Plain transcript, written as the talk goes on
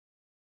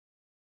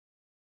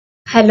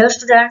Hello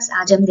students,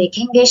 आज हम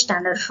देखेंगे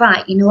standard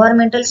 5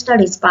 environmental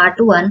studies part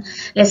 1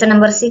 lesson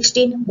number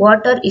 16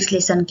 water. इस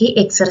लेसन की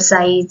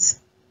exercise.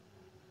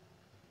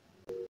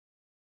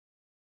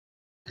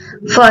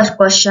 First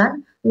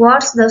question,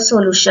 what's the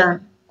solution.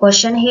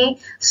 Question है,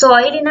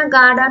 soil in a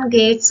garden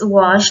gets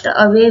washed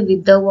away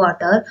with the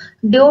water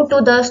due to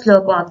the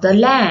slope of the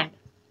land.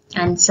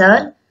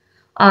 Answer,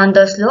 on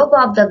the slope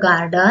of the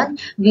garden,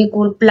 we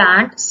could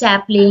plant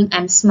sapling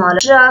and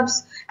smaller shrubs.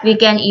 We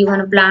can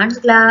even plant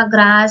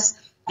grass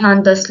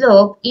on the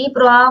slope. If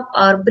rock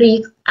or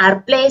brick are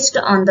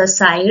placed on the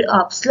side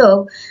of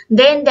slope,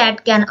 then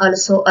that can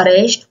also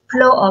arrest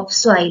flow of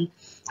soil.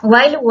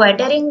 While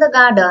watering the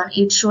garden,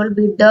 it should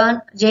be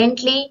done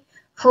gently.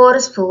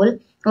 Forceful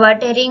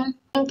watering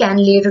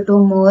can lead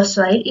to more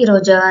soil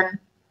erosion.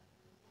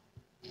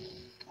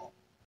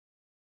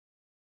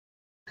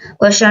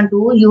 Question 2.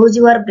 Use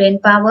your brain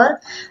power.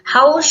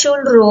 How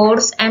should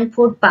roads and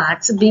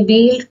footpaths be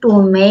built to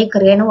make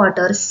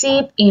rainwater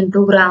seep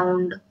into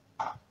ground?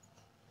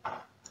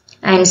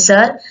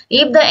 Answer.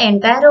 If the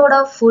entire road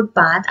or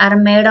footpath are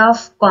made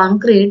of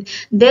concrete,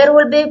 there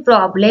will be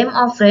problem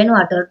of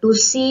rainwater to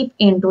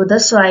seep into the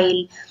soil.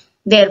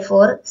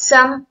 Therefore,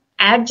 some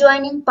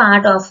adjoining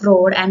part of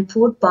road and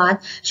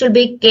footpath should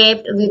be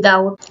kept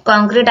without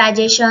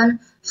concretization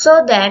so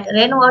that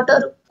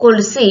rainwater could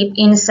seep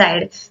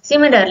inside.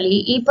 Similarly,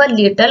 if a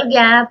little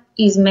gap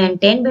is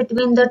maintained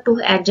between the two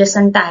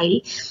adjacent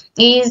tiles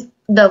is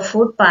the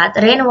footpath,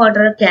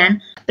 rainwater can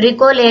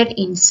percolate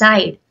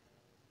inside.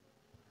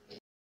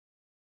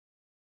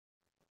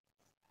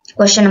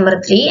 Question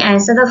number 3.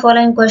 Answer the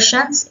following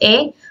questions. A.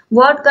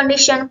 What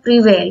condition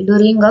prevailed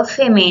during a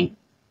famine?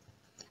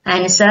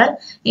 Answer.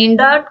 In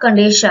drought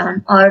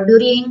condition or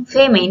during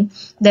famine,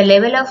 the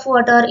level of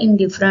water in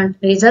different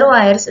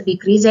reservoirs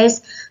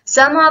decreases.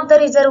 Some of the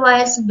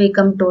reservoirs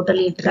become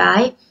totally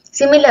dry.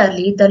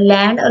 Similarly, the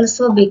land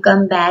also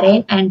become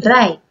barren and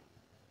dry.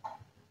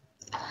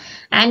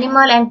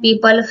 Animal and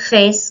people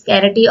face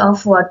scarcity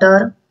of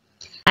water.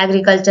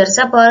 Agriculture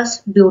suffers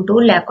due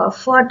to lack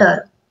of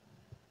water.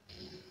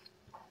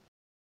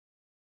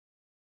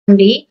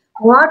 B.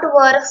 What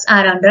works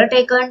are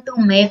undertaken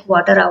to make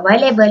water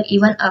available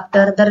even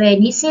after the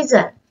rainy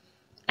season?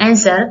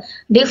 Answer.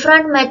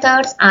 Different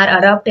methods are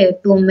adopted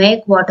to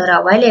make water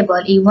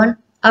available even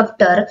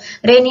after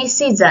rainy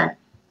season.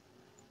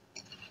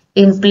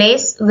 In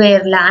places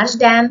where large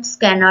dams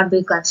cannot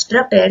be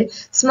constructed,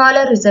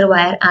 smaller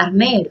reservoirs are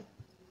made.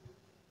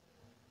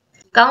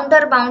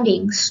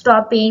 Counterbounding,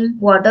 stopping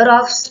water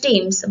off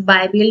streams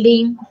by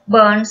building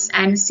bunds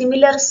and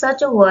similar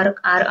such work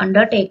are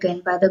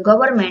undertaken by the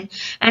government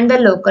and the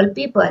local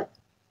people.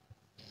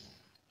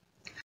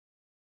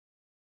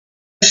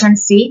 Question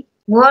C.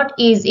 What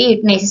is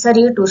it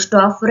necessary to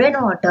stop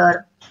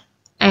rainwater?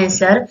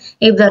 Answer.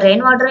 If the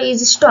rainwater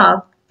is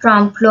stopped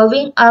from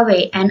flowing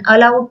away and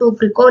allowed to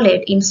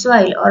percolate in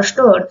soil or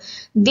stored,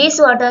 this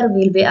water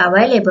will be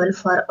available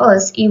for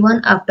us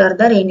even after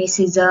the rainy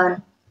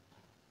season.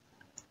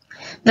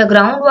 The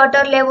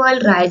groundwater level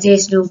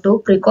rises due to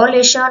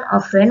percolation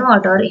of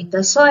rainwater in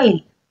the soil.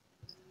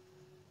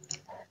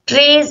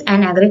 Trees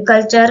and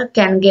agriculture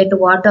can get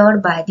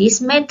watered by this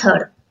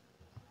method.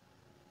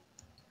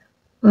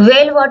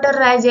 Well water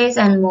rises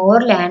and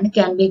more land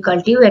can be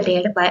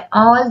cultivated. By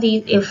all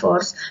these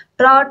efforts,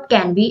 drought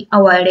can be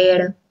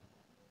avoided.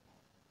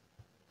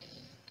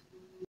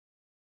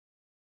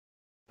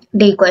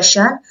 D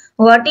question.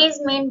 What is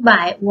meant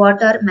by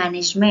water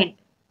management?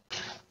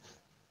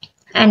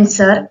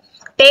 Answer.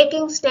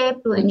 Taking steps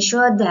to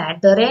ensure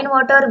that the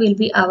rainwater will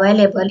be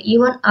available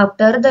even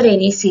after the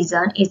rainy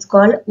season is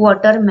called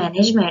water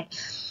management.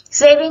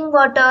 Saving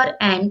water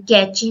and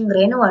catching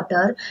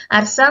rainwater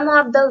are some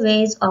of the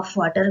ways of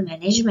water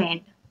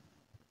management.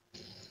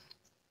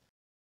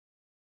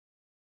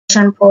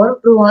 Question 4.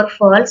 True or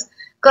false?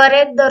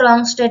 Correct the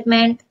wrong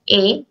statement.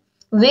 A.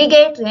 We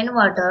get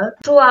rainwater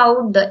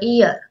throughout the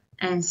year.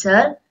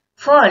 Answer.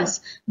 False.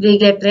 We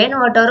get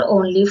rainwater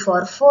only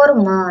for 4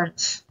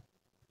 months.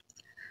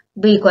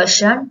 B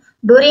question.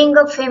 During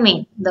a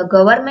famine, the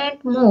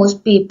government moves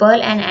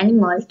people and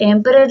animals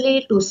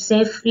temporarily to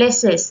safe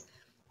places.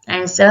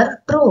 Answer.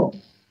 True.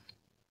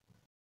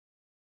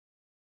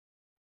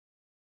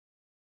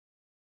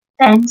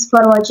 Thanks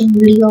for watching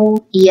video.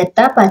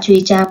 इयत्ता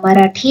 5वीच्या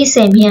Marathi,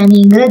 semi आणि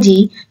इंग्रजी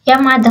या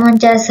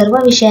माध्यमांच्या सर्व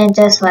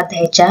विषयांच्या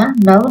स्वाध्यायाच्या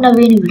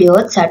नवनवीन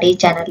व्हिडिओसाठी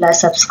चॅनलला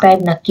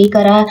subscribe नक्की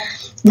करा,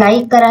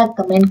 लाईक करा,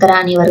 कमेंट करा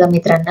आणि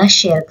वर्गमित्रांना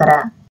शेअर करा.